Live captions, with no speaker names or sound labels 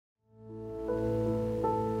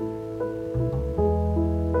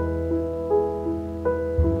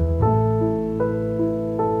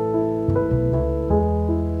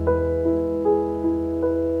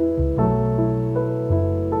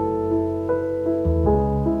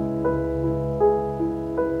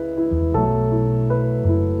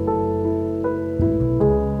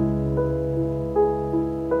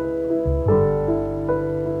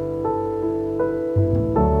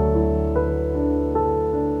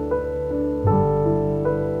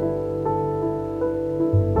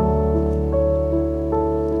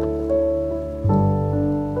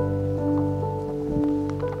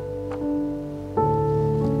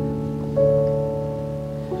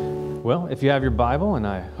if you have your Bible, and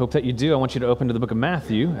I hope that you do, I want you to open to the book of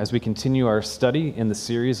Matthew as we continue our study in the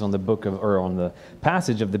series on the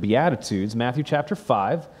passage of the Beatitudes, Matthew chapter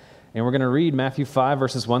 5. And we're going to read Matthew 5,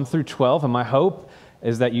 verses 1 through 12. And my hope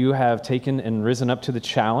is that you have taken and risen up to the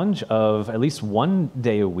challenge of at least one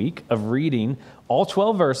day a week of reading all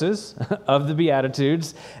 12 verses of the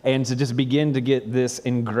Beatitudes and to just begin to get this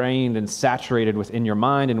ingrained and saturated within your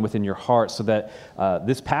mind and within your heart so that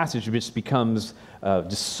this passage just becomes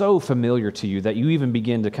just so familiar to you that you even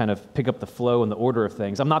begin to kind of pick up the flow and the order of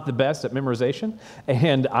things. I'm not the best at memorization,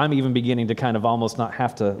 and I'm even beginning to kind of almost not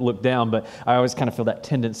have to look down, but I always kind of feel that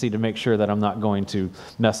tendency to make sure that I'm not going to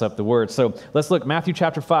mess up the words. So let's look, Matthew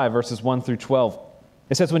chapter 5, verses 1 through 12.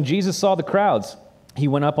 It says, "When Jesus saw the crowds, he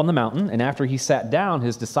went up on the mountain, and after he sat down,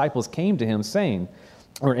 his disciples came to him,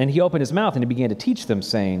 and he opened his mouth and he began to teach them,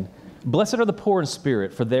 saying, 'Blessed are the poor in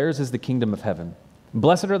spirit, for theirs is the kingdom of heaven.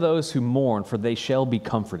 Blessed are those who mourn, for they shall be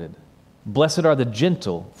comforted. Blessed are the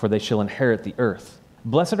gentle, for they shall inherit the earth.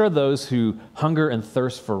 Blessed are those who hunger and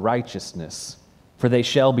thirst for righteousness, for they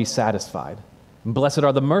shall be satisfied. Blessed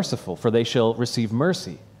are the merciful, for they shall receive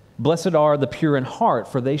mercy. Blessed are the pure in heart,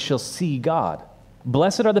 for they shall see God.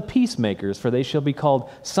 Blessed are the peacemakers, for they shall be called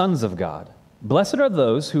sons of God. Blessed are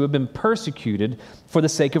those who have been persecuted for the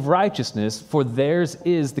sake of righteousness, for theirs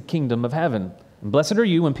is the kingdom of heaven. And blessed are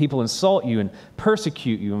you when people insult you and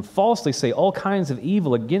persecute you and falsely say all kinds of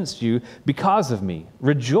evil against you because of me.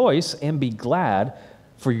 Rejoice and be glad,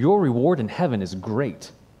 for your reward in heaven is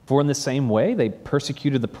great. For in the same way they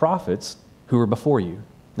persecuted the prophets who were before you.'"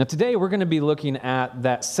 Now today we're going to be looking at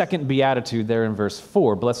that second beatitude there in verse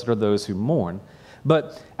 4, "Blessed are those who mourn."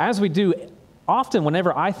 But as we do, often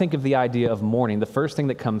whenever I think of the idea of mourning, the first thing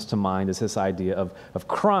that comes to mind is this idea of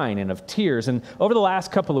crying and of tears. And over the last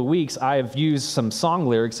couple of weeks, I have used some song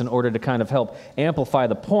lyrics in order to kind of help amplify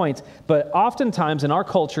the point. But oftentimes in our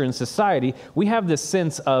culture and society, we have this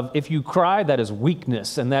sense of if you cry, that is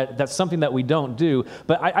weakness, and that's something that we don't do.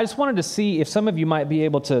 But I just wanted to see if some of you might be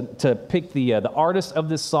able to pick the artist of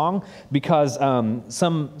this song, because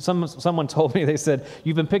someone told me, they said,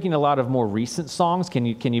 "You've been picking a lot of more recent songs. Can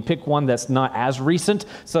you pick one that's not as recent?"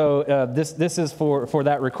 So this is for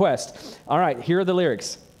that request. All right, here are the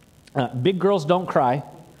lyrics. Big girls don't cry.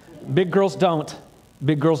 Big girls don't.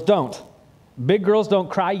 Big girls don't. Big girls don't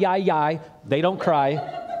cry, yai. They don't cry.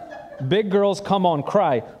 Big girls, come on,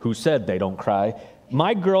 cry. Who said they don't cry?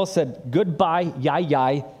 My girl said goodbye,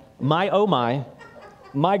 yai. My, oh my.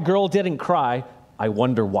 My girl didn't cry. I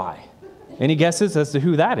wonder why. Any guesses as to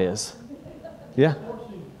who that is? Yeah?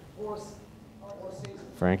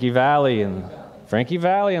 Frankie Valli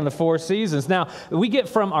and the Four Seasons. Now, we get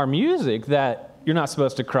from our music that you're not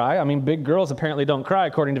supposed to cry. I mean, big girls apparently don't cry,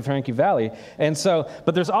 according to Frankie Valli. And so,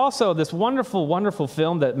 but there's also this wonderful, wonderful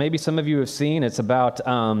film that maybe some of you have seen. It's about,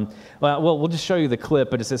 we'll just show you the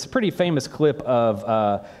clip, but it's this pretty famous clip of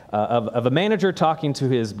a manager talking to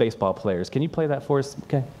his baseball players. Can you play that for us?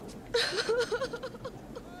 Okay.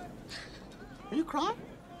 Are you crying?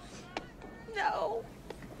 No.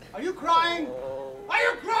 Are you crying? Are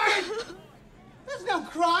you crying? There's no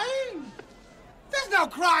crying. There's no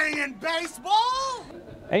crying in baseball.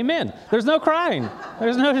 Amen. There's no crying.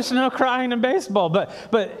 There's no crying in baseball.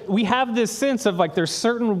 But we have this sense of like there's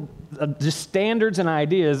certain just standards and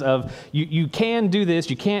ideas of you can do this,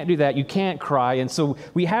 you can't do that, you can't cry. And so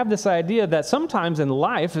we have this idea that sometimes in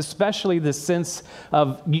life, especially this sense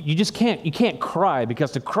of you can't cry,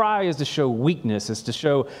 because to cry is to show weakness, is to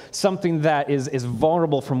show something that is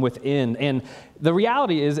vulnerable from within. And the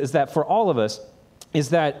reality is that for all of us, is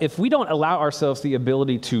that if we don't allow ourselves the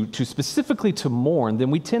ability to specifically to mourn, then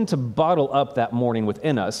we tend to bottle up that mourning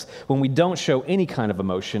within us when we don't show any kind of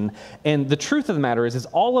emotion. And the truth of the matter is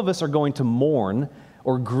all of us are going to mourn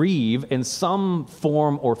or grieve in some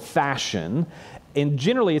form or fashion. And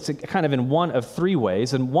generally, it's kind of in one of three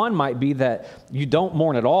ways. And one might be that you don't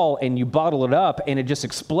mourn at all and you bottle it up and it just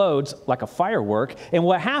explodes like a firework. And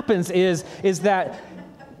what happens is that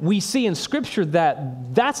we see in Scripture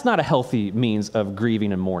that that's not a healthy means of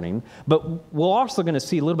grieving and mourning, but we're also going to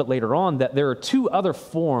see a little bit later on that there are two other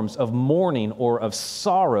forms of mourning or of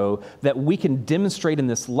sorrow that we can demonstrate in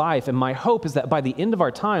this life. And my hope is that by the end of our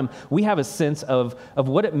time, we have a sense of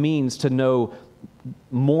what it means to know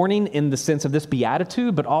mourning in the sense of this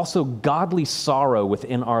beatitude, but also godly sorrow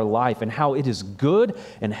within our life and how it is good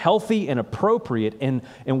and healthy and appropriate. And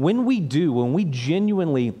when we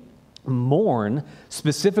genuinely mourn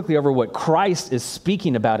specifically over what Christ is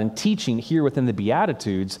speaking about and teaching here within the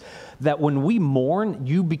Beatitudes, that when we mourn,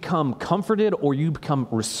 you become comforted or you become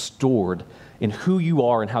restored in who you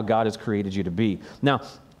are and how God has created you to be. Now,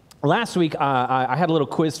 Last week, I had a little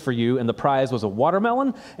quiz for you, and the prize was a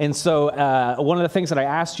watermelon. And so one of the things that I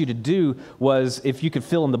asked you to do was if you could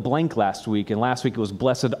fill in the blank last week. And last week it was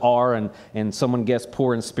blessed are, and someone guessed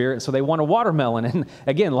poor in spirit. So they won a watermelon. And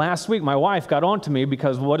again, last week my wife got on to me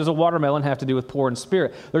because what does a watermelon have to do with poor in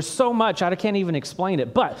spirit? There's so much, I can't even explain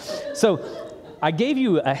it. But so I gave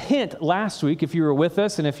you a hint last week, if you were with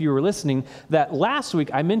us and if you were listening, that last week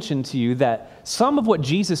I mentioned to you that some of what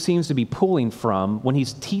Jesus seems to be pulling from when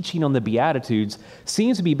he's teaching on the Beatitudes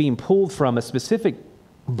seems to be being pulled from a specific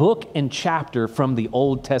book and chapter from the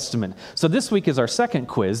Old Testament. So this week is our second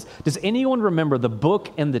quiz. Does anyone remember the book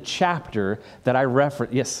and the chapter that I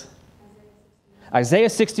referenced? Yes. Isaiah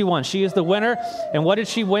 61. She is the winner. And what did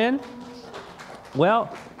she win?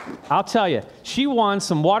 Well, I'll tell you, she won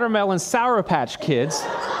some watermelon Sour Patch Kids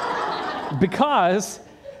because,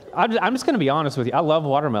 I'm just going to be honest with you, I love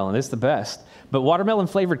watermelon. It's the best. But watermelon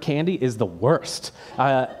flavored candy is the worst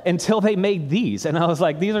until they made these. And I was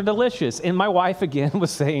like, these are delicious. And my wife, again, was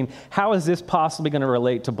saying, how is this possibly going to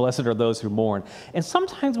relate to blessed are those who mourn? And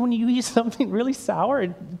sometimes when you eat something really sour,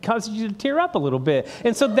 it causes you to tear up a little bit.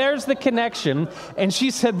 And so there's the connection. And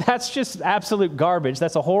she said, that's just absolute garbage.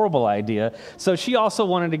 That's a horrible idea. So she also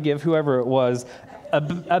wanted to give whoever it was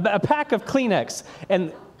a pack of Kleenex.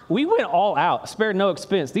 And we went all out, spared no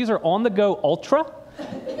expense. These are on-the-go Ultra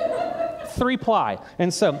 3-ply.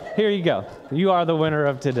 And so here you go. You are the winner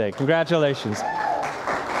of today. Congratulations.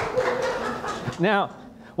 Now,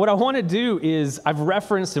 what I want to do is I've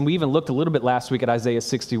referenced, and we even looked a little bit last week at Isaiah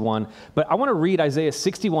 61, but I want to read Isaiah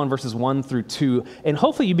 61 verses 1 through 2, and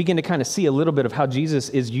hopefully you begin to kind of see a little bit of how Jesus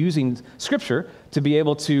is using Scripture to be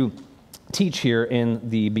able to teach here in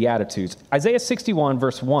the Beatitudes. Isaiah 61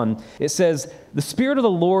 verse 1, it says, "The Spirit of the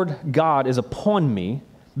Lord God is upon me,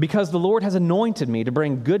 because the Lord has anointed me to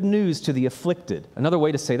bring good news to the afflicted." Another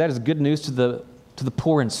way to say that is good news to the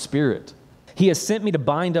poor in spirit. "He has sent me to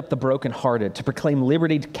bind up the brokenhearted, to proclaim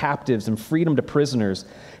liberty to captives and freedom to prisoners,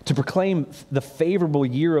 to proclaim the favorable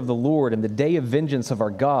year of the Lord and the day of vengeance of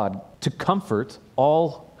our God, to comfort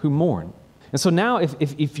all who mourn." And so now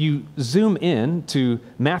if you zoom in to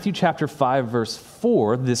Matthew chapter 5, verse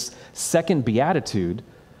 4, this second beatitude,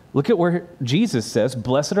 look at where Jesus says,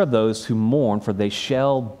 "Blessed are those who mourn, for they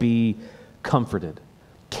shall be comforted."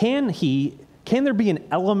 Can there be an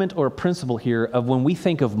element or a principle here of when we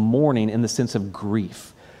think of mourning in the sense of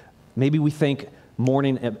grief? Maybe we think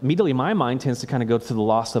mourning, immediately my mind tends to kind of go to the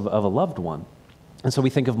loss of a loved one. And so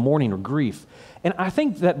we think of mourning or grief. And I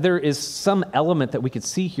think that there is some element that we could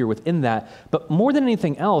see here within that. But more than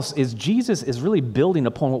anything else is Jesus is really building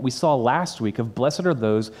upon what we saw last week of blessed are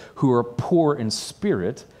those who are poor in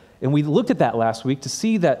spirit. And we looked at that last week to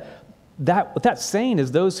see that what that's saying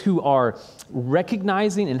is those who are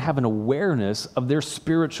recognizing and have an awareness of their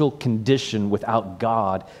spiritual condition without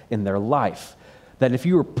God in their life. That if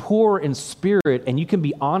you are poor in spirit and you can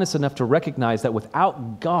be honest enough to recognize that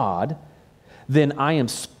without God, then I am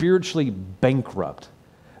spiritually bankrupt,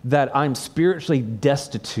 that I'm spiritually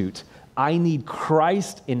destitute. I need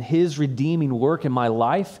Christ and his redeeming work in my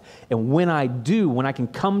life. And when I do, when I can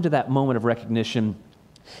come to that moment of recognition,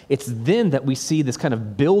 it's then that we see this kind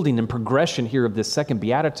of building and progression here of this second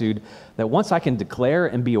beatitude, that once I can declare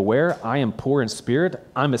and be aware I am poor in spirit,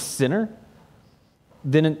 I'm a sinner,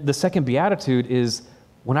 then the second beatitude is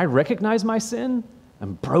when I recognize my sin,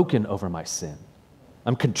 I'm broken over my sin.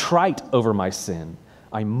 I'm contrite over my sin.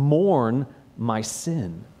 I mourn my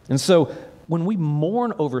sin. And so when we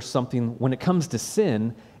mourn over something, when it comes to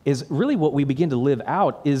sin, is really what we begin to live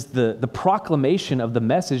out is the proclamation of the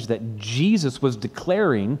message that Jesus was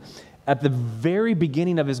declaring at the very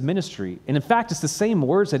beginning of his ministry. And in fact, it's the same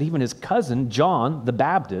words that even his cousin, John the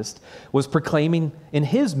Baptist, was proclaiming in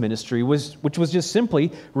his ministry, which was just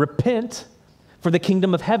simply, repent, for the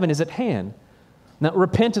kingdom of heaven is at hand. Now,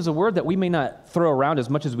 repent is a word that we may not throw around as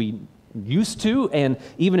much as we used to, and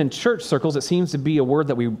even in church circles, it seems to be a word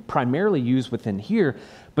that we primarily use within here,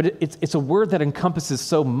 but it's a word that encompasses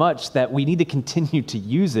so much that we need to continue to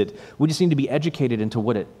use it. We just need to be educated into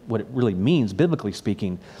what it really means, biblically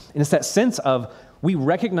speaking. And it's that sense of we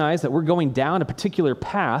recognize that we're going down a particular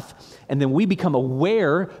path, and then we become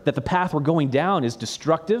aware that the path we're going down is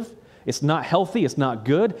destructive, it's not healthy, it's not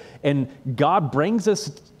good, and God brings us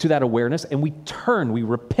to that awareness, and we turn, we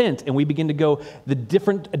repent, and we begin to go a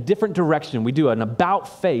different direction. We do an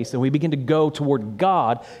about face, and we begin to go toward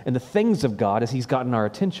God and the things of God as he's gotten our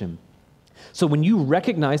attention. So when you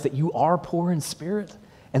recognize that you are poor in spirit,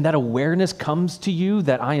 and that awareness comes to you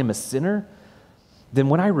that I am a sinner, then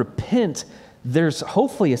when I repent, there's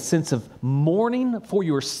hopefully a sense of mourning for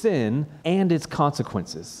your sin and its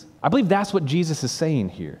consequences. I believe that's what Jesus is saying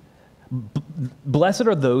here. Blessed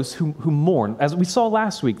are those who mourn. As we saw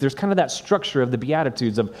last week, there's kind of that structure of the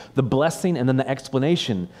Beatitudes of the blessing and then the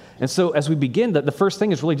explanation. And so as we begin, the first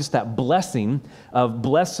thing is really just that blessing of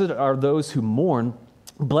blessed are those who mourn.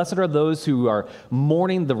 Blessed are those who are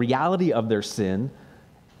mourning the reality of their sin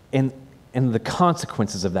and the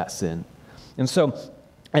consequences of that sin. And so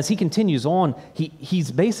as he continues on,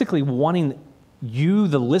 he's basically wanting you,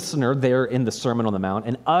 the listener there in the Sermon on the Mount,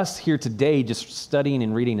 and us here today just studying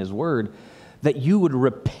and reading his word, that you would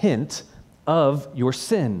repent of your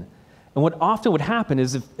sin. And what often would happen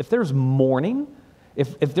is if there's mourning,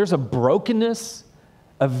 if there's a brokenness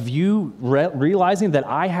of you realizing that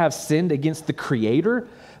I have sinned against the Creator,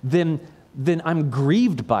 then I'm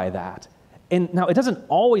grieved by that. And now it doesn't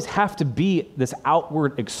always have to be this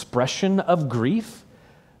outward expression of grief,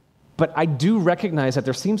 but I do recognize that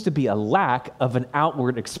there seems to be a lack of an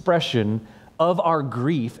outward expression of our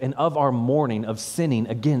grief and of our mourning of sinning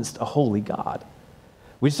against a holy God.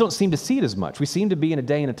 We just don't seem to see it as much. We seem to be in a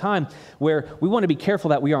day and a time where we want to be careful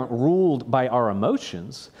that we aren't ruled by our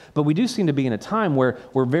emotions, but we do seem to be in a time where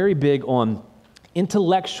we're very big on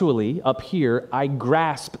intellectually up here, I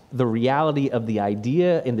grasp the reality of the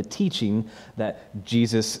idea and the teaching that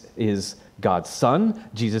Jesus is God's Son,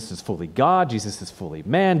 Jesus is fully God, Jesus is fully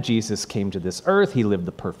man, Jesus came to this earth, he lived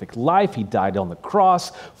the perfect life, he died on the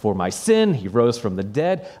cross for my sin, he rose from the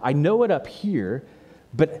dead. I know it up here,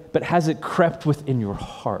 but has it crept within your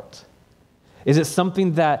heart? Is it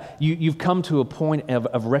something that you've come to a point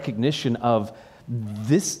of recognition of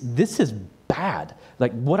this is bad?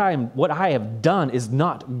 Like what I have done is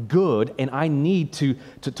not good, and I need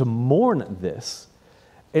to mourn this.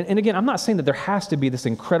 And again, I'm not saying that there has to be this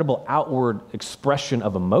incredible outward expression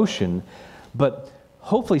of emotion, but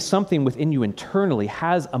hopefully something within you internally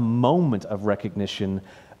has a moment of recognition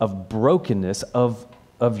of brokenness of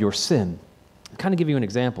your sin. I'll kind of give you an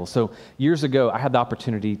example. So years ago, I had the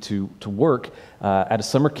opportunity to work at a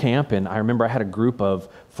summer camp, and I remember I had a group of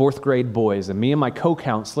fourth grade boys, and me and my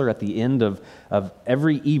co-counselor at the end of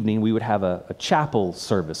every evening, we would have a chapel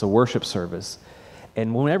service, a worship service.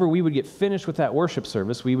 And whenever we would get finished with that worship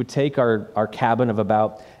service, we would take our cabin of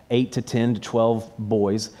about 8 to 10 to 12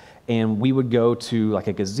 boys, and we would go to like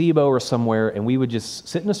a gazebo or somewhere, and we would just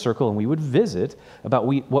sit in a circle, and we would visit about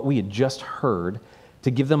what we had just heard, to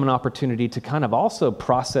give them an opportunity to kind of also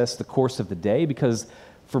process the course of the day, because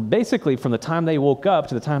for basically from the time they woke up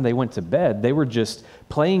to the time they went to bed, they were just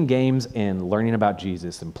playing games and learning about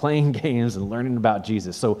Jesus and playing games and learning about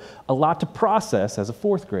Jesus. So a lot to process as a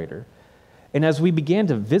fourth grader. And as we began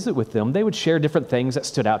to visit with them, they would share different things that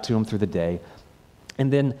stood out to them through the day.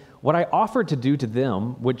 And then what I offered to do to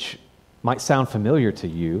them, which might sound familiar to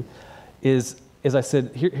you, is I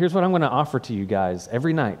said, here's what I'm going to offer to you guys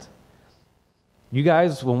every night. You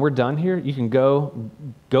guys, when we're done here, you can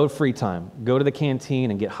go free time, go to the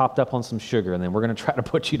canteen and get hopped up on some sugar, and then we're going to try to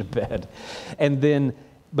put you to bed. And then,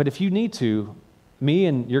 but if you need to, me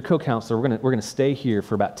and your co-counselor, we're going to stay here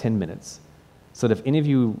for about 10 minutes. So that if any of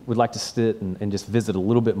you would like to sit and just visit a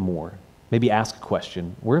little bit more, maybe ask a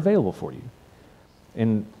question, we're available for you.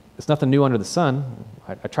 And it's nothing new under the sun.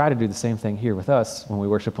 I try to do the same thing here with us when we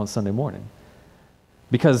worship on Sunday morning.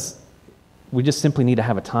 Because we just simply need to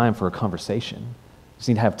have a time for a conversation. Just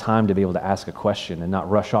need to have time to be able to ask a question and not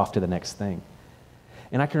rush off to the next thing.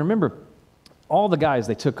 And I can remember all the guys,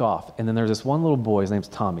 they took off, and then there was this one little boy, his name's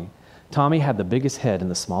Tommy. Tommy had the biggest head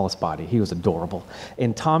and the smallest body. He was adorable.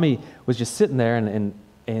 And Tommy was just sitting there,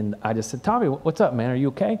 and I just said, Tommy, what's up, man? Are you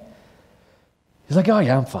okay? He's like, oh,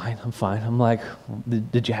 yeah, I'm fine. I'm like,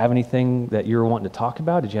 did you have anything that you were wanting to talk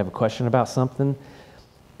about? Did you have a question about something?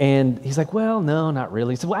 And he's like, well, no, not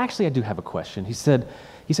really. He said, well, actually, I do have a question. He said,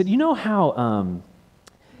 you know how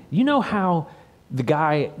the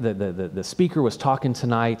guy, the speaker was talking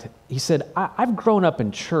tonight? He said, I've grown up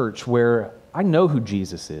in church where I know who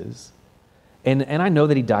Jesus is, and I know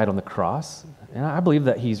that he died on the cross, and I believe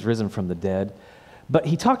that he's risen from the dead. But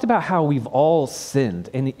he talked about how we've all sinned,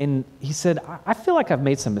 and he said, I feel like I've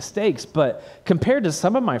made some mistakes, but compared to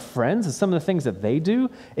some of my friends and some of the things that they do,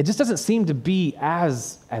 it just doesn't seem to be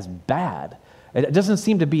as bad. It doesn't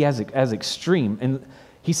seem to be as extreme. And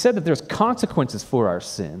he said that there's consequences for our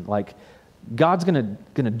sin, like God's going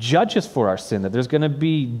to judge us for our sin, that there's going to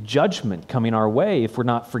be judgment coming our way if we're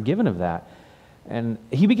not forgiven of that. And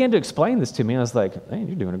he began to explain this to me, and I was like, hey,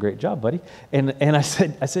 you're doing a great job, buddy. And I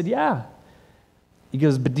said, yeah. He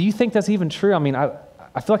goes, but do you think that's even true? I mean, I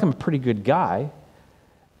feel like I'm a pretty good guy.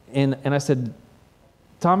 And I said,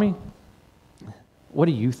 Tommy, what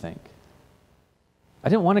do you think? I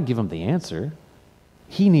didn't want to give him the answer.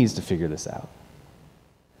 He needs to figure this out.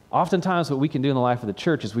 Oftentimes what we can do in the life of the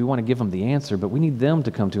church is we want to give them the answer, but we need them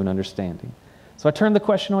to come to an understanding. So I turned the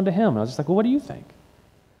question on to him, and I was just like, well, what do you think?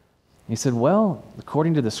 He said, well,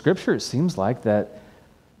 according to the scripture, it seems like that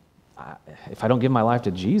if I don't give my life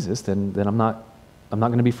to Jesus, then I'm not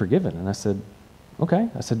going to be forgiven. And I said, okay.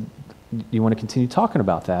 I said, do you want to continue talking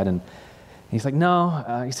about that? And he's like,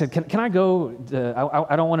 no. He said, can I go?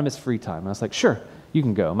 I don't want to miss free time. And I was like, sure, you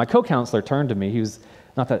can go. My co-counselor turned to me. He was,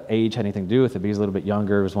 not that age had anything to do with it, but he was a little bit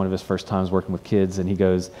younger. It was one of his first times working with kids. And he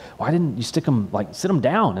goes, why didn't you sit them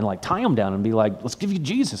down and tie them down and be like, let's give you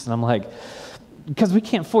Jesus? And I'm like, because we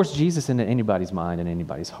can't force Jesus into anybody's mind and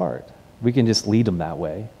anybody's heart. We can just lead them that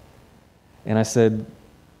way. And I said,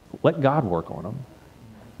 let God work on them.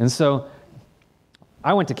 And so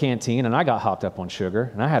I went to Canteen and I got hopped up on sugar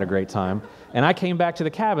and I had a great time. And I came back to the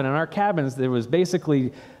cabin, and our cabins, there was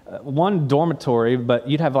basically one dormitory, but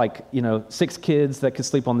you'd have 6 kids that could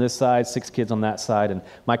sleep on this side, 6 kids on that side, and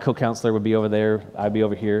my co-counselor would be over there, I'd be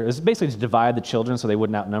over here. It was basically to divide the children so they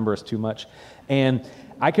wouldn't outnumber us too much. And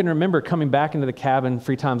I can remember coming back into the cabin,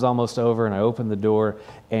 free time's almost over, and I opened the door,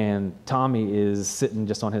 and Tommy is sitting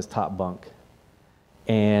just on his top bunk.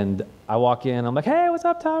 And I walk in, I'm like, hey, what's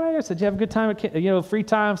up, Tommy? I said, did you have a good time at free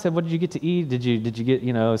time? I said, what did you get to eat? Did you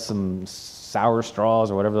get, some sour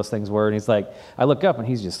straws or whatever those things were? And he's like, I look up and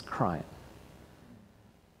he's just crying.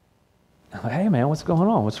 I'm like, hey man, what's going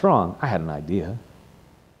on? What's wrong? I had an idea.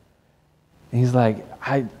 And he's like,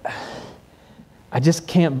 I just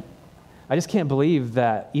can't believe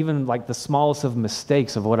that even the smallest of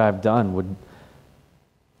mistakes of what I've done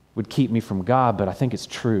would keep me from God, but I think it's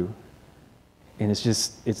true. And it's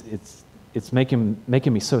just, it's making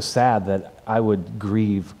me so sad that I would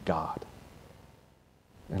grieve God.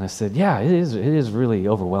 And I said, yeah, it is really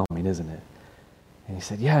overwhelming, isn't it? And he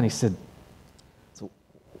said, yeah. And he said, so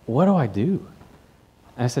what do I do?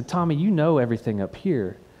 And I said, Tommy, you know everything up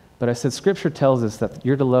here. But I said, Scripture tells us that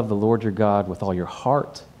you're to love the Lord your God with all your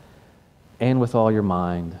heart and with all your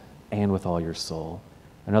mind and with all your soul.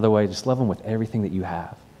 Another way, just love him with everything that you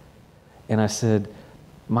have. And I said,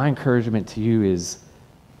 my encouragement to you is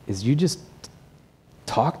you just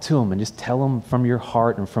talk to him and just tell him from your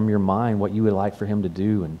heart and from your mind what you would like for him to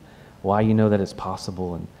do and why you know that it's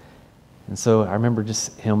possible. And so I remember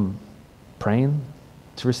just him praying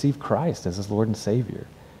to receive Christ as his Lord and Savior.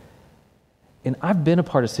 And I've been a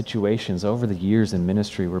part of situations over the years in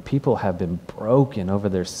ministry where people have been broken over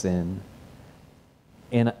their sin.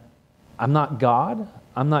 And I'm not God.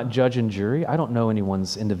 I'm not judge and jury. I don't know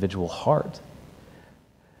anyone's individual heart.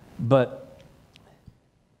 But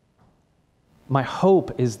my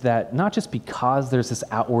hope is that not just because there's this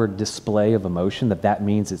outward display of emotion that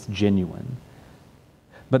means it's genuine,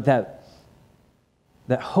 but that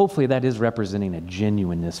hopefully that is representing a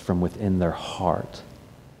genuineness from within their heart,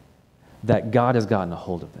 that God has gotten a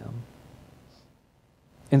hold of them.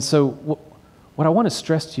 And so what I want to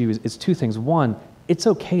stress to you is 2 things. One, it's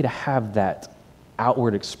okay to have that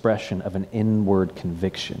outward expression of an inward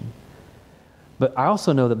conviction. But I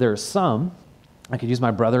also know that there are some, I could use my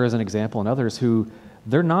brother as an example and others, who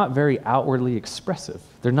they're not very outwardly expressive.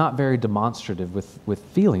 They're not very demonstrative with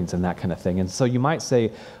feelings and that kind of thing. And so you might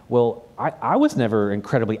say, well, I was never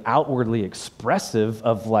incredibly outwardly expressive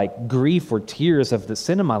of grief or tears of the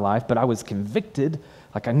sin in my life, but I was convicted,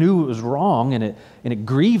 I knew it was wrong and it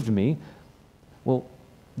grieved me. Well,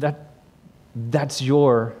 that's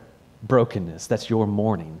your brokenness. That's your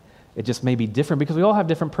mourning. It just may be different because we all have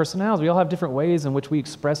different personalities. We all have different ways in which we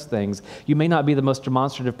express things. You may not be the most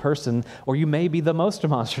demonstrative person, or you may be the most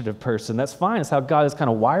demonstrative person. That's fine. It's how God has kind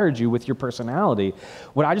of wired you with your personality.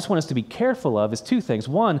 What I just want us to be careful of is 2 things.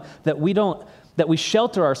 One, that we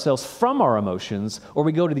shelter ourselves from our emotions, or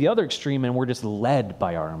we go to the other extreme and we're just led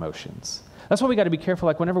by our emotions. That's why we got to be careful.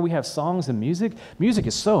 Whenever we have songs and music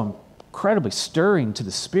is so incredibly stirring to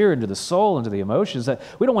the spirit, to the soul, and to the emotions that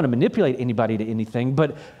we don't want to manipulate anybody to anything,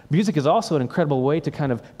 but music is also an incredible way to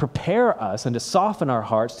kind of prepare us and to soften our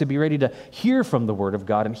hearts to be ready to hear from the Word of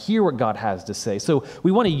God and hear what God has to say. So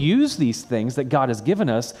we want to use these things that God has given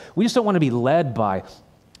us. We just don't want to be led by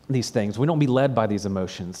these things. We don't be led by these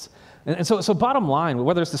emotions. And so bottom line,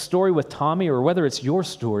 whether it's the story with Tommy or whether it's your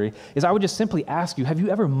story, is I would just simply ask you, have you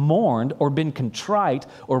ever mourned or been contrite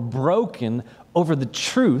or broken over the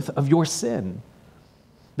truth of your sin?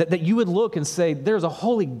 That you would look and say, there's a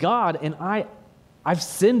holy God and I've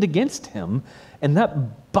sinned against him and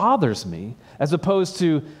that bothers me, as opposed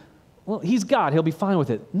to, well, he's God, he'll be fine with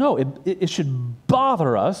it. No, it should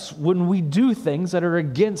bother us when we do things that are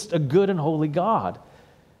against a good and holy God.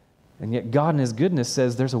 And yet God in his goodness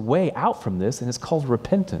says there's a way out from this, and it's called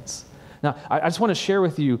repentance. Now, I just want to share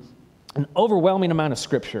with you an overwhelming amount of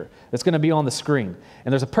scripture that's going to be on the screen.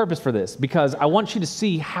 And there's a purpose for this, because I want you to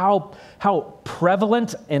see how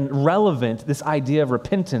prevalent and relevant this idea of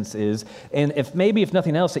repentance is. And if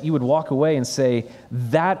nothing else, that you would walk away and say,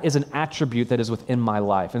 that is an attribute that is within my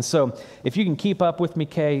life. And so if you can keep up with me,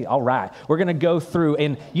 Kay, all right. We're going to go through,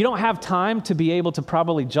 and you don't have time to be able to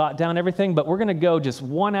probably jot down everything, but we're going to go just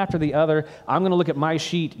one after the other. I'm going to look at my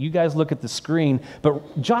sheet. You guys look at the screen,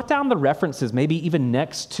 but jot down the references, maybe even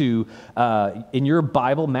next to in your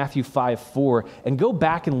Bible, Matthew 5:4, and go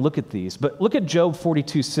back and look at these. But look at Job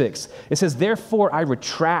 42:6. It says, therefore I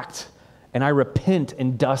retract and I repent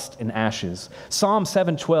in dust and ashes. Psalm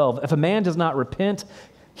 7:12, if a man does not repent,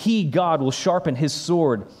 he, God, will sharpen his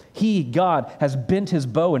sword. He, God, has bent his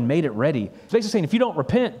bow and made it ready. It's basically saying, if you don't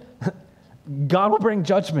repent, God will bring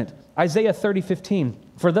judgment. Isaiah 30:15,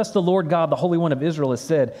 for thus the Lord God, the Holy One of Israel, has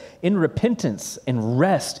said, in repentance and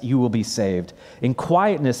rest you will be saved. In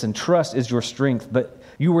quietness and trust is your strength, but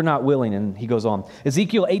you were not willing. And he goes on.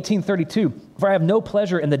 Ezekiel 18:32, for I have no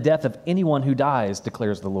pleasure in the death of anyone who dies,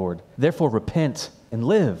 declares the Lord. Therefore repent and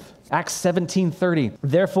live. Acts 17:30,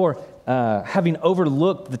 therefore having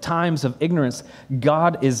overlooked the times of ignorance,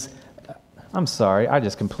 God is... I'm sorry, I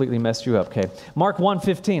just completely messed you up, okay. Mark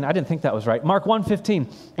 1:15, I didn't think that was right. Mark 1:15,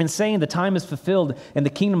 and saying the time is fulfilled and the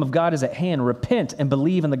kingdom of God is at hand, repent and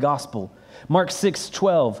believe in the gospel. Mark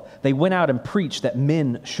 6:12, they went out and preached that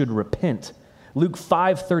men should repent. Luke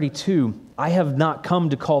 5:32, I have not come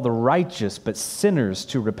to call the righteous, but sinners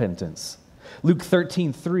to repentance. Luke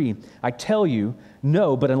 13:3, I tell you,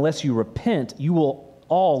 no, but unless you repent, you will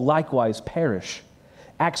all likewise perish.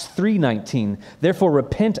 Acts 3:19, therefore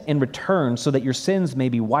repent and return so that your sins may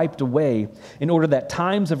be wiped away, in order that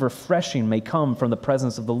times of refreshing may come from the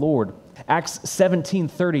presence of the Lord. Acts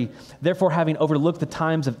 17:30, therefore having overlooked the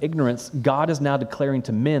times of ignorance, God is now declaring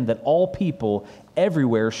to men that all people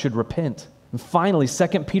everywhere should repent. And finally,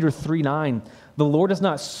 2 Peter 3:9, the Lord is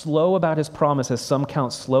not slow about his promise, as some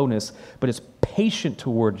count slowness, but is patient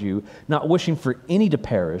toward you, not wishing for any to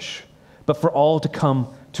perish, but for all to come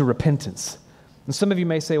to repentance. And some of you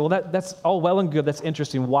may say, well, that's all well and good. That's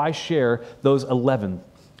interesting. Why share those 11?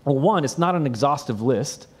 Well, one, it's not an exhaustive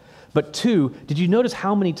list. But two, did you notice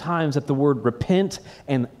how many times that the word repent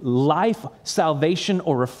and life, salvation,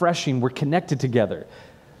 or refreshing were connected together?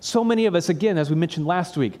 So many of us, again, as we mentioned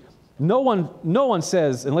last week, no one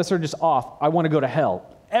says, unless they're just off, I want to go to hell.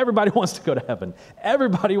 Everybody wants to go to heaven.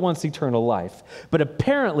 Everybody wants eternal life. But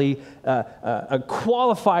apparently, a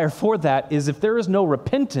qualifier for that is if there is no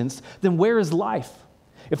repentance, then where is life?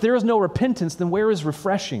 If there is no repentance, then where is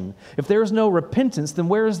refreshing? If there is no repentance, then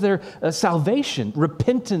where is there salvation?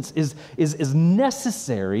 Repentance is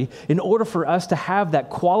necessary in order for us to have that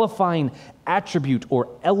qualifying attribute or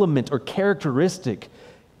element or characteristic,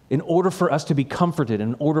 in order for us to be comforted,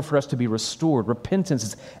 in order for us to be restored. Repentance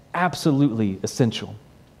is absolutely essential.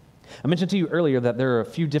 I mentioned to you earlier that there are a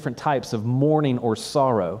few different types of mourning or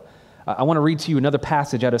sorrow. I want to read to you another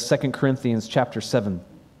passage out of 2 Corinthians chapter 7.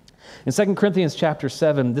 In 2 Corinthians chapter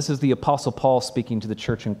 7, this is the Apostle Paul speaking to the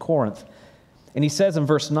church in Corinth. And he says in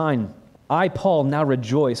verse 9, I, Paul, now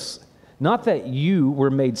rejoice, not that you were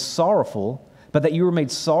made sorrowful, but that you were made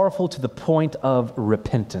sorrowful to the point of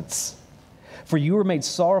repentance. For you were made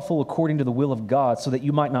sorrowful according to the will of God, so that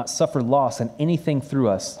you might not suffer loss in anything through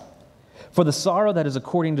us. For the sorrow that is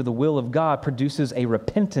according to the will of God produces a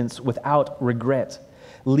repentance without regret,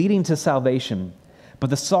 leading to salvation.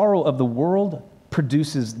 But the sorrow of the world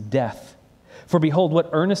produces death. For behold,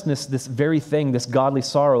 what earnestness this very thing, this godly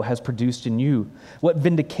sorrow, has produced in you. What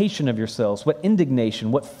vindication of yourselves, what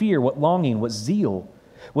indignation, what fear, what longing, what zeal,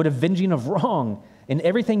 what avenging of wrong. In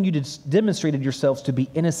everything you demonstrated yourselves to be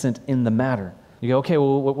innocent in the matter. You go, okay,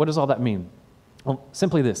 well, what does all that mean? Well,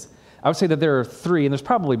 simply this. I would say that there are three, and there's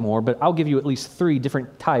probably more, but I'll give you at least three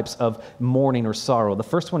different types of mourning or sorrow. The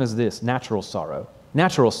first one is this, natural sorrow.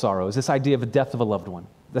 Natural sorrow is this idea of the death of a loved one.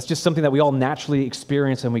 That's just something that we all naturally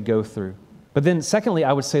experience and we go through. But then secondly,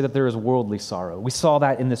 I would say that there is worldly sorrow. We saw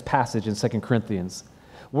that in this passage in 2 Corinthians.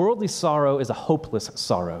 Worldly sorrow is a hopeless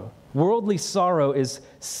sorrow. Worldly sorrow is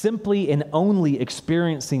simply and only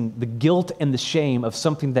experiencing the guilt and the shame of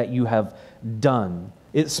something that you have done.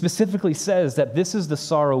 It specifically says that this is the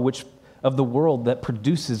sorrow of the world that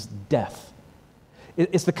produces death.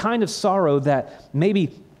 It's the kind of sorrow that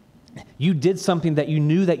maybe you did something that you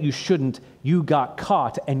knew that you shouldn't, you got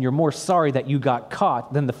caught, and you're more sorry that you got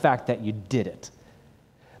caught than the fact that you did it.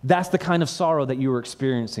 That's the kind of sorrow that you were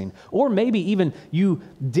experiencing. Or maybe even you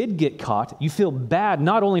did get caught. You feel bad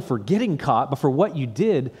not only for getting caught, but for what you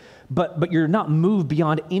did, but you're not moved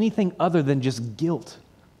beyond anything other than just guilt.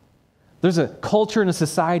 There's a culture and a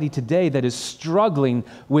society today that is struggling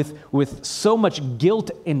with so much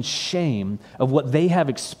guilt and shame of what they have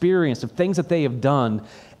experienced, of things that they have done,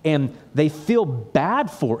 and they feel bad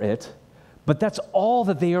for it, but that's all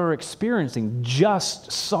that they are experiencing,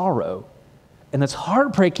 just sorrow. And that's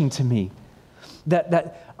heartbreaking to me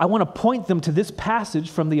that I want to point them to this passage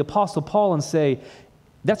from the Apostle Paul and say,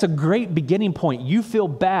 that's a great beginning point. You feel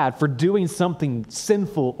bad for doing something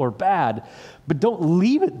sinful or bad, but don't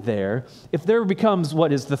leave it there. If there becomes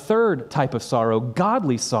what is the third type of sorrow,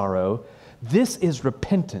 godly sorrow, this is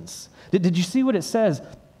repentance. Did you see what it says?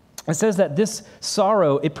 It says that this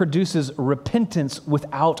sorrow, it produces repentance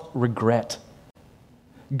without regret.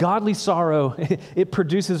 Godly sorrow, it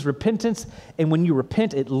produces repentance, and when you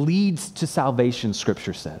repent, it leads to salvation,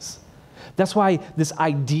 Scripture says. That's why this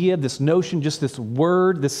idea, this notion, just this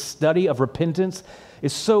word, this study of repentance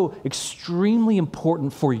is so extremely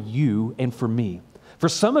important for you and for me. For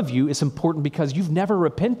some of you, it's important because you've never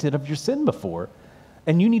repented of your sin before,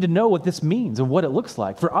 and you need to know what this means and what it looks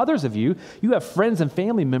like. For others of you, you have friends and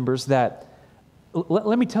family members that,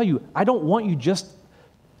 let me tell you, I don't want you just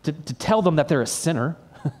to tell them that they're a sinner.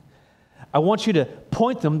 I want you to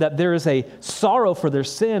point them that there is a sorrow for their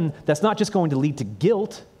sin that's not just going to lead to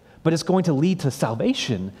guilt, but it's going to lead to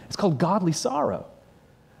salvation. It's called godly sorrow.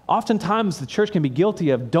 Oftentimes, the church can be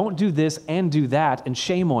guilty of don't do this and do that and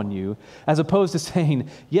shame on you, as opposed to saying,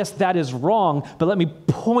 yes, that is wrong, but let me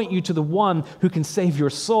point you to the one who can save your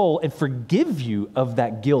soul and forgive you of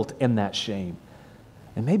that guilt and that shame.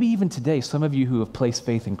 And maybe even today, some of you who have placed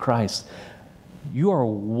faith in Christ, you are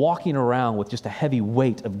walking around with just a heavy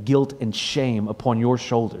weight of guilt and shame upon your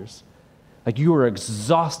shoulders. Like you are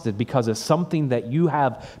exhausted because of something that you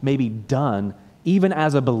have maybe done, even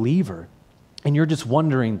as a believer. And you're just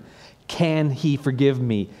wondering, can he forgive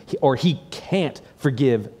me? Or he can't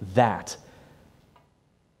forgive that.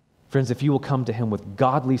 Friends, if you will come to him with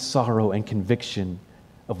godly sorrow and conviction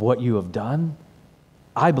of what you have done,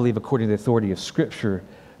 I believe, according to the authority of Scripture,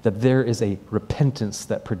 that there is a repentance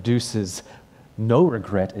that produces no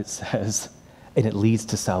regret, it says, and it leads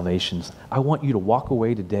to salvation. I want you to walk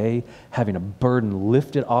away today having a burden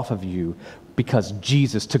lifted off of you because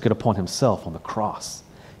Jesus took it upon himself on the cross.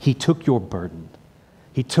 He took your burden.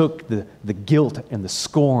 He took the guilt and the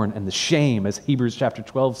scorn and the shame, as Hebrews chapter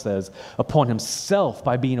 12 says, upon himself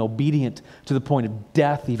by being obedient to the point of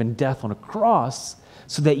death, even death on a cross,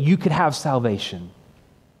 so that you could have salvation.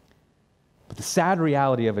 But the sad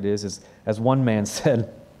reality of it is as one man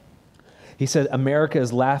said, he said, America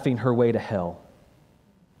is laughing her way to hell.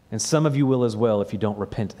 And some of you will as well if you don't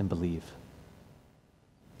repent and believe.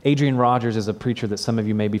 Adrian Rogers is a preacher that some of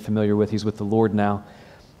you may be familiar with. He's with the Lord now.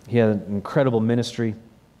 He had an incredible ministry.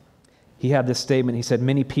 He had this statement. He said,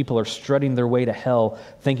 many people are strutting their way to hell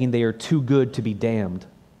thinking they are too good to be damned.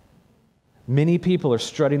 Many people are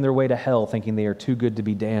strutting their way to hell thinking they are too good to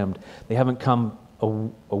be damned. They haven't come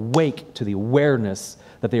awake to the awareness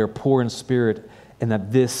that they are poor in spirit and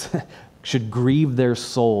that this should grieve their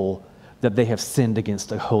soul that they have sinned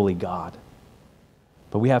against a holy God.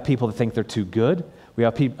 But we have people that think they're too good. We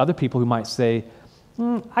have other people who might say,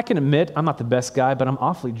 I can admit I'm not the best guy, but I'm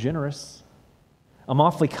awfully generous. I'm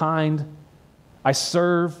awfully kind. I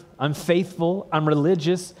serve. I'm faithful. I'm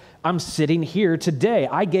religious. I'm sitting here today.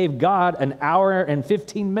 I gave God an hour and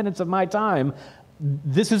 15 minutes of my time.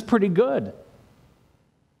 This is pretty good.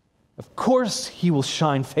 Of course, he will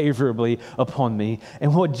shine favorably upon me.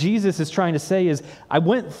 And what Jesus is trying to say is, I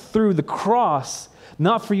went through the cross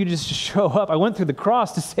not for you just to show up. I went through the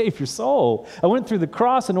cross to save your soul. I went through the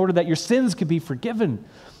cross in order that your sins could be forgiven.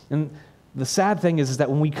 And the sad thing is that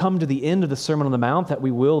when we come to the end of the Sermon on the Mount, that we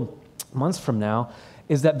will months from now,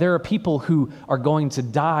 is that there are people who are going to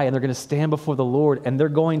die and they're going to stand before the Lord and they're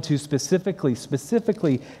going to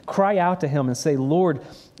specifically cry out to him and say, Lord,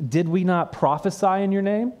 did we not prophesy in your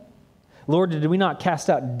name? Lord, did we not cast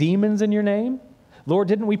out demons in your name? Lord,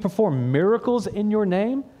 didn't we perform miracles in your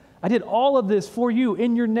name? I did all of this for you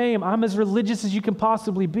in your name. I'm as religious as you can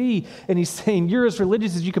possibly be. And he's saying, you're as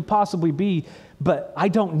religious as you can possibly be, but I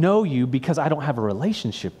don't know you because I don't have a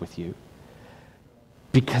relationship with you.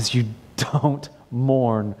 Because you don't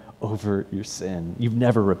mourn over your sin. You've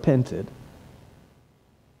never repented.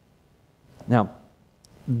 Now,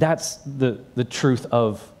 that's the truth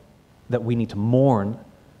of that we need to mourn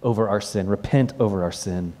over our sin, repent over our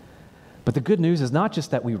sin. But the good news is not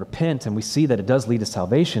just that we repent and we see that it does lead to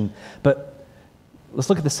salvation, but let's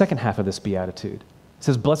look at the second half of this beatitude. It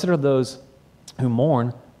says, blessed are those who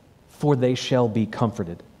mourn, for they shall be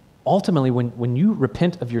comforted. Ultimately, when you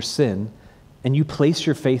repent of your sin and you place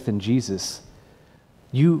your faith in Jesus,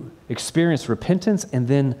 you experience repentance and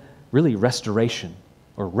then really restoration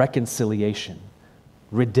or reconciliation,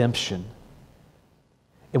 redemption.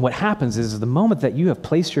 And what happens is the moment that you have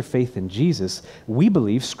placed your faith in Jesus, we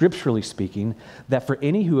believe, scripturally speaking, that for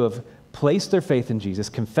any who have placed their faith in Jesus,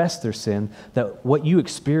 confessed their sin, that what you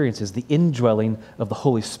experience is the indwelling of the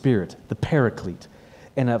Holy Spirit, the Paraclete.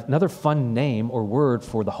 And another fun name or word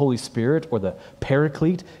for the Holy Spirit or the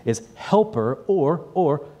Paraclete is helper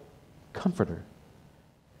or comforter.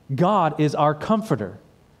 God is our comforter.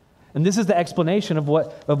 And this is the explanation of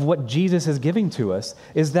what Jesus is giving to us,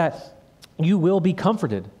 is that you will be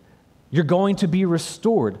comforted. You're going to be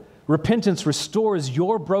restored. Repentance restores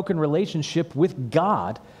your broken relationship with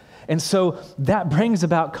God. And so that brings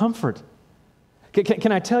about comfort.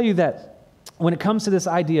 Can I tell you that when it comes to this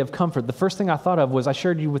idea of comfort, the first thing I thought of was I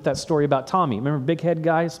shared you with that story about Tommy. Remember, big head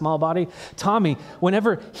guy, small body? Tommy,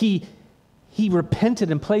 whenever he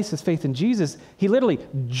repented and placed his faith in Jesus, he literally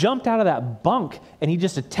jumped out of that bunk and he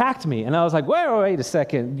just attacked me. And I was like, wait a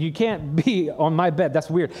second. You can't be on my bed. That's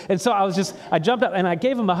weird. And so I jumped up and I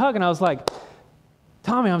gave him a hug and I was like,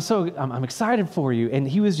 Tommy, I'm excited for you. And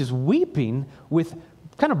he was just weeping with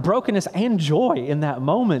kind of brokenness and joy in that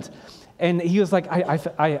moment. And he was like, I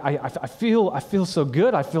feel so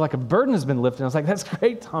good. I feel like a burden has been lifted. I was like, that's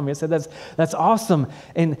great, Tommy. I said, that's awesome.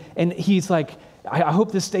 And he's like, I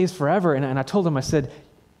hope this stays forever. And I told him, I said,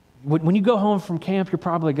 when you go home from camp, you're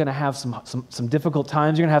probably going to have some difficult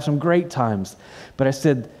times. You're going to have some great times. But I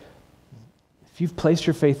said, if you've placed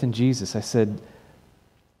your faith in Jesus, I said,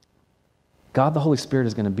 God the Holy Spirit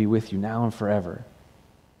is going to be with you now and forever.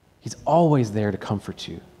 He's always there to comfort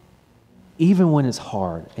you. Even when it's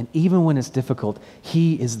hard and even when it's difficult,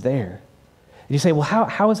 He is there. And you say, well,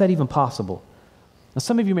 how is that even possible? Now,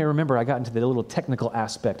 some of you may remember I got into the little technical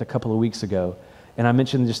aspect a couple of weeks ago, and I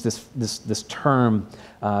mentioned just this term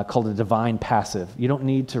called a divine passive. You don't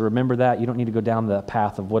need to remember that. You don't need to go down the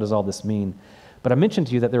path of what does all this mean. But I mentioned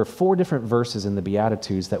to you that there are 4 different verses in the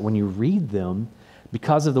Beatitudes that when you read them,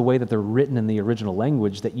 because of the way that they're written in the original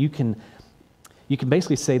language, that you can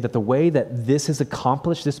basically say that the way that this is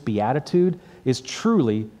accomplished, this beatitude, is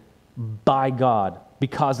truly by God,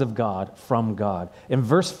 because of God, from God. And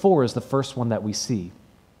verse 4 is the first one that we see.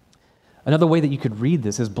 Another way that you could read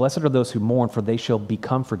this is, blessed are those who mourn, for they shall be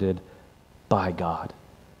comforted by God.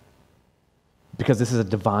 Because this is a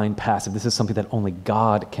divine passive. This is something that only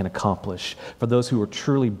God can accomplish. For those who are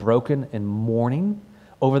truly broken and mourning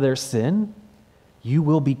over their sin, you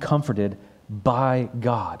will be comforted by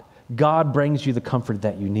God. God brings you the comfort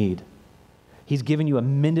that you need. He's given you a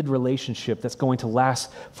mended relationship that's going to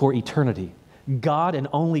last for eternity. God and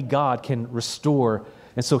only God can restore,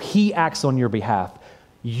 and so He acts on your behalf.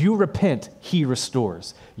 You repent, He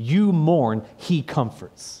restores. You mourn, He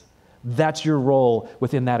comforts. That's your role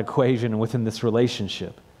within that equation and within this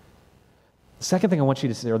relationship. The second thing I want you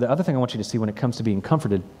to see, or the other thing I want you to see when it comes to being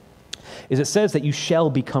comforted, is it says that you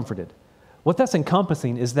shall be comforted. What that's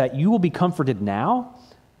encompassing is that you will be comforted now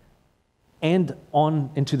and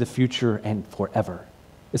on into the future and forever.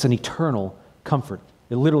 It's an eternal comfort.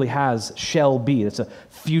 It literally has shall be. It's a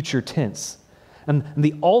future tense. And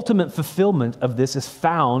the ultimate fulfillment of this is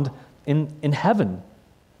found in heaven,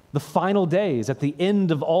 the final days, at the end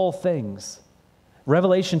of all things.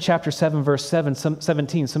 Revelation chapter 7, verse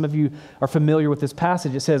 17, some of you are familiar with this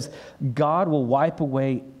passage. It says, God will wipe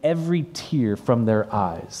away every tear from their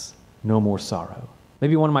eyes. No more sorrow.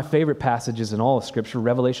 Maybe one of my favorite passages in all of Scripture,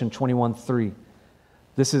 Revelation 21:3.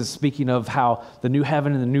 This is speaking of how the new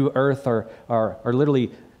heaven and the new earth are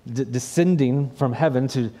literally descending from heaven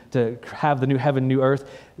to have the new heaven, new earth.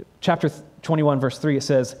 Chapter 21, verse 3, it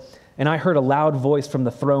says, and I heard a loud voice from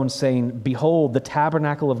the throne saying, behold, the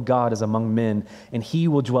tabernacle of God is among men, and He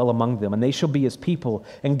will dwell among them, and they shall be His people,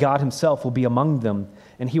 and God Himself will be among them,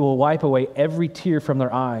 and He will wipe away every tear from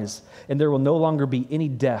their eyes, and there will no longer be any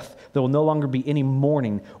death, there will no longer be any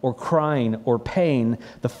mourning, or crying, or pain.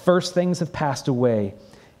 The first things have passed away,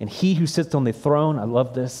 and He who sits on the throne, I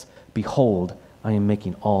love this, behold, I am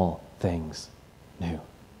making all things new.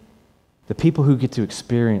 The people who get to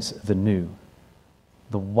experience the new,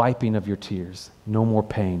 the wiping of your tears, no more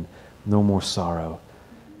pain, no more sorrow,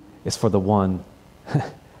 is for the one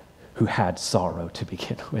who had sorrow to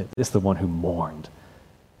begin with. It's the one who mourned,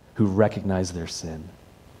 who recognized their sin.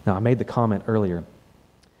 Now, I made the comment earlier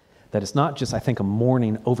that it's not just, I think, a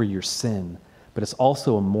mourning over your sin, but it's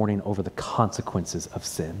also a mourning over the consequences of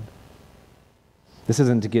sin. This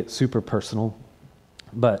isn't to get super personal,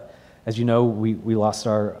 but as you know, we lost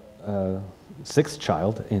our 6th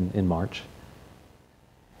child in March.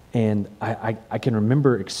 And I can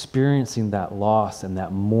remember experiencing that loss and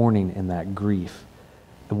that mourning and that grief.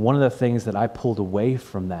 And one of the things that I pulled away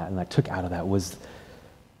from that and I took out of that was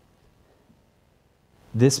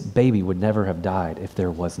This baby would never have died if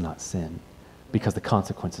there was not sin, because the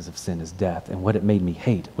consequences of sin is death, and what it made me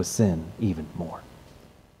hate was sin even more.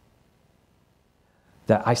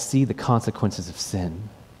 That I see the consequences of sin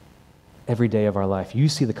every day of our life. You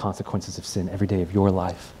see the consequences of sin every day of your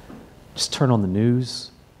life. Just turn on the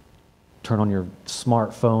news, turn on your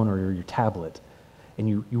smartphone or your tablet, and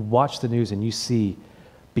you watch the news and you see,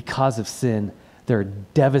 because of sin, there are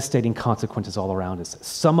devastating consequences all around us.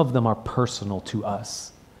 Some of them are personal to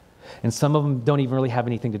us, and some of them don't even really have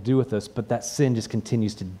anything to do with us, but that sin just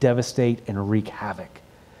continues to devastate and wreak havoc.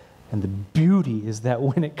 And the beauty is that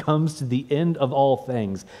when it comes to the end of all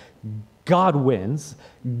things, God wins,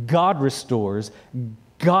 God restores,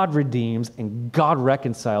 God redeems, and God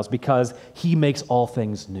reconciles because he makes all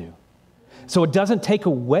things new. So it doesn't take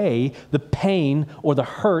away the pain or the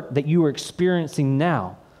hurt that you are experiencing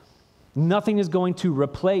now. Nothing is going to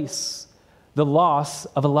replace the loss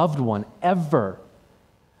of a loved one, ever.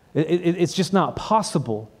 It's just not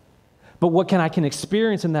possible. But what I can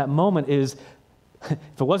experience in that moment is,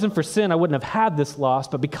 if it wasn't for sin, I wouldn't have had this loss,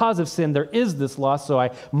 but because of sin, there is this loss, so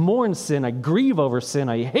I mourn sin, I grieve over sin,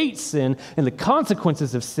 I hate sin, and the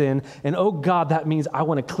consequences of sin, and oh God, that means I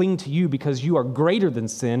want to cling to you because you are greater than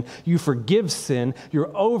sin, you forgive sin,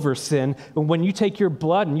 you're over sin, and when you take your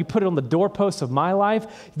blood and you put it on the doorposts of my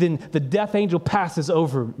life, then the death angel passes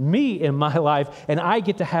over me in my life, and I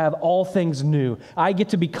get to have all things new. I get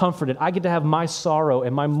to be comforted. I get to have my sorrow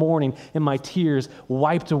and my mourning and my tears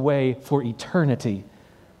wiped away for eternity.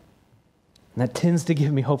 And that tends to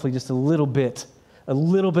give me, hopefully, just a little bit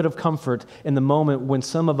of comfort in the moment when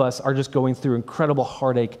some of us are just going through incredible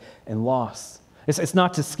heartache and loss. It's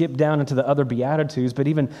not to skip down into the other Beatitudes, but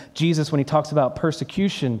even Jesus, when he talks about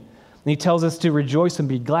persecution, and he tells us to rejoice and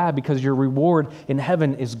be glad because your reward in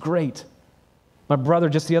heaven is great. My brother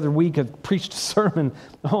just the other week had preached a sermon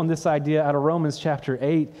on this idea out of Romans chapter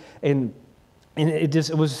 8, and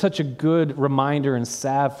it was such a good reminder and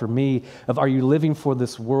salve for me of, are you living for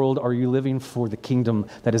this world? Are you living for the kingdom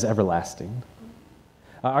that is everlasting?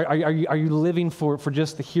 Are you living for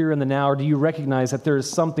just the here and the now, or do you recognize that there is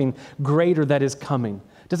something greater that is coming?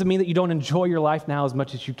 Doesn't mean that you don't enjoy your life now as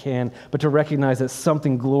much as you can, but to recognize that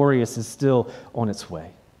something glorious is still on its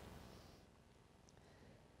way.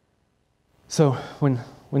 So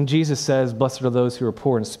when Jesus says, blessed are those who are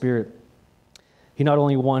poor in spirit, he not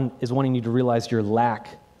only is wanting you to realize your lack,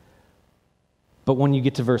 but when you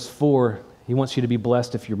get to verse 4, he wants you to be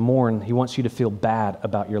blessed if you mourn. He wants you to feel bad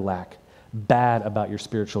about your lack, bad about your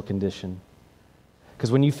spiritual condition.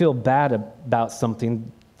 Because when you feel bad about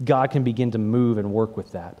something, God can begin to move and work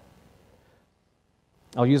with that.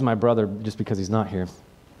 I'll use my brother just because he's not here.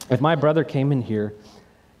 If my brother came in here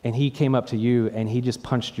and he came up to you and he just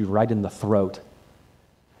punched you right in the throat,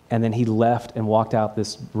 and then he left and walked out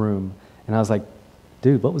this room, and I was like,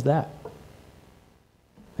 dude, what was that?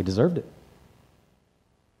 They deserved it.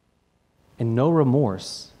 And no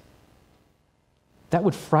remorse. That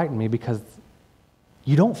would frighten me because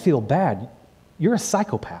you don't feel bad. You're a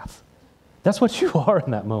psychopath. That's what you are in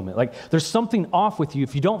that moment. Like, there's something off with you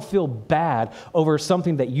if you don't feel bad over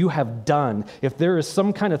something that you have done. If there is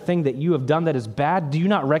some kind of thing that you have done that is bad, do you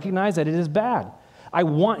not recognize that it is bad? I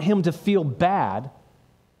want him to feel bad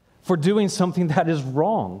for doing something that is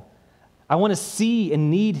wrong. I want to see and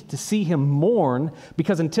need to see him mourn,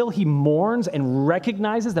 because until he mourns and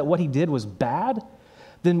recognizes that what he did was bad,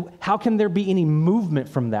 then how can there be any movement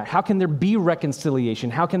from that? How can there be reconciliation?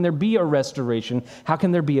 How can there be a restoration? How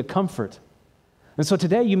can there be a comfort? And so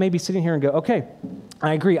today you may be sitting here and go, okay,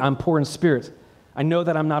 I agree, I'm poor in spirit. I know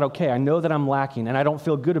that I'm not okay. I know that I'm lacking, and I don't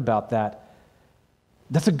feel good about that.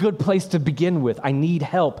 That's a good place to begin with. I need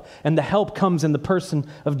help. And the help comes in the person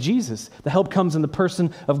of Jesus. The help comes in the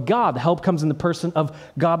person of God. The help comes in the person of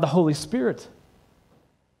God, the Holy Spirit.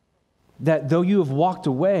 That though you have walked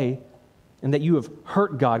away and that you have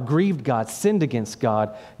hurt God, grieved God, sinned against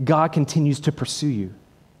God, God continues to pursue you.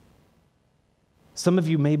 Some of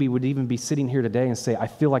you maybe would even be sitting here today and say, I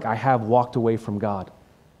feel like I have walked away from God.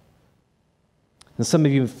 And some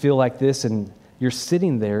of you feel like this, and you're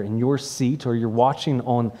sitting there in your seat or you're watching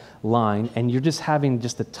online and you're just having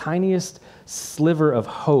just the tiniest sliver of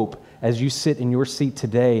hope as you sit in your seat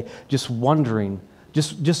today, just wondering,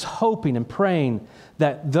 just hoping and praying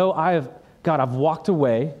that though I've walked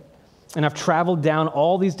away and I've traveled down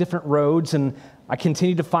all these different roads and I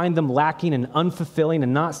continue to find them lacking and unfulfilling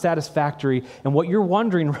and not satisfactory, and what you're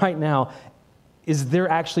wondering right now, is there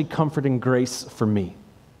actually comfort and grace for me?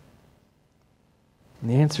 And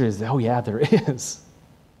the answer is, oh yeah, there is.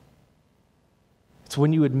 It's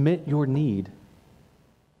when you admit your need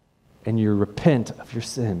and you repent of your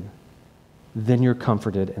sin, then you're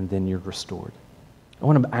comforted and then you're restored. I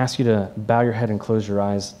want to ask you to bow your head and close your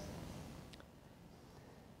eyes.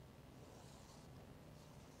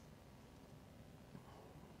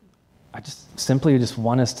 I just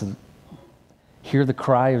want us to hear the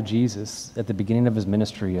cry of Jesus at the beginning of his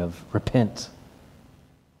ministry of repent.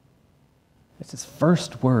 It's his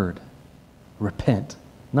first word, repent.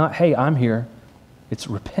 Not, hey, I'm here. It's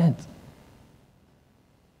repent.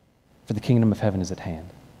 For the kingdom of heaven is at hand.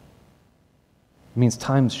 It means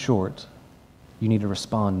time's short. You need to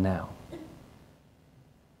respond now.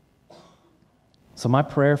 So my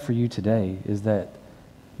prayer for you today is that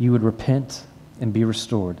you would repent and be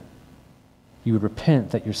restored. You would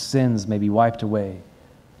repent that your sins may be wiped away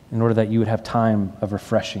in order that you would have time of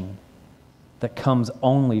refreshing that comes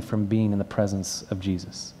only from being in the presence of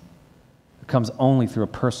Jesus. It comes only through a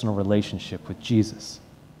personal relationship with Jesus.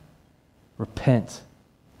 Repent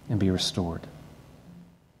and be restored.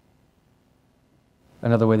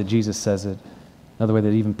 Another way that Jesus says it, another way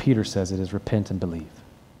that even Peter says it, is repent and believe.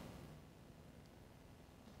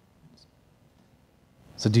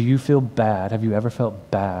 So do you feel bad? Have you ever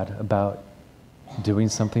felt bad about doing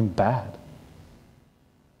something bad?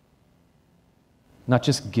 Not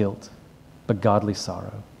just guilt, but godly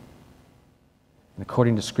sorrow. And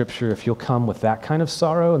according to Scripture, if you'll come with that kind of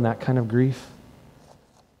sorrow and that kind of grief,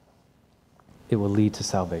 it will lead to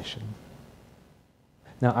salvation.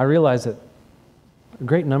 Now, I realize that a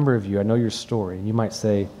great number of you, I know your story, and you might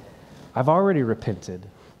say, I've already repented.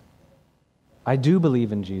 I do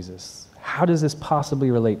believe in Jesus. How does this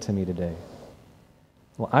possibly relate to me today?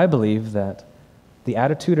 Well, I believe that the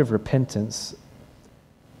attitude of repentance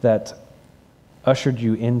that ushered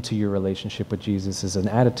you into your relationship with Jesus is an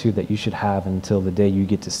attitude that you should have until the day you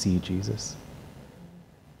get to see Jesus.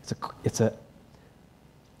 It's a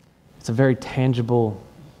very tangible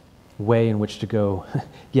way in which to go,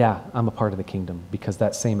 yeah, I'm a part of the kingdom, because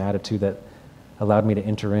that same attitude that allowed me to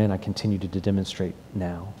enter in, I continue to demonstrate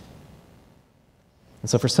now. And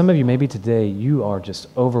so for some of you, maybe today you are just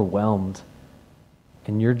overwhelmed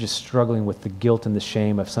and you're just struggling with the guilt and the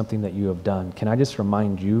shame of something that you have done. Can I just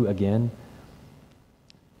remind you again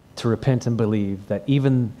to repent and believe that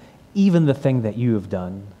even the thing that you have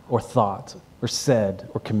done or thought or said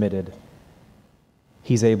or committed,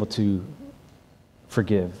 he's able to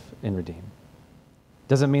forgive and redeem.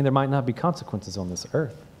 Doesn't mean there might not be consequences on this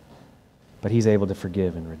earth, but he's able to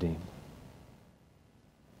forgive and redeem.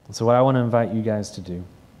 And so what I want to invite you guys to do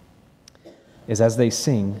is, as they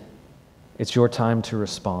sing, it's your time to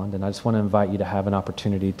respond, and I just want to invite you to have an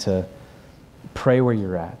opportunity to pray where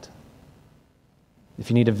you're at. If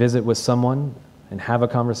you need to visit with someone and have a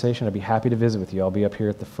conversation, I'd be happy to visit with you. I'll be up here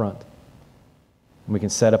at the front. And we can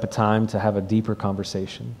set up a time to have a deeper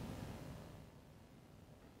conversation.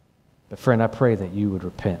 But friend, I pray that you would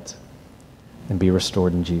repent and be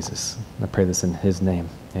restored in Jesus. I pray this in his name.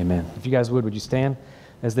 Amen. If you guys would you stand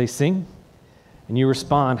as they sing? And you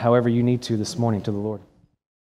respond however you need to this morning to the Lord.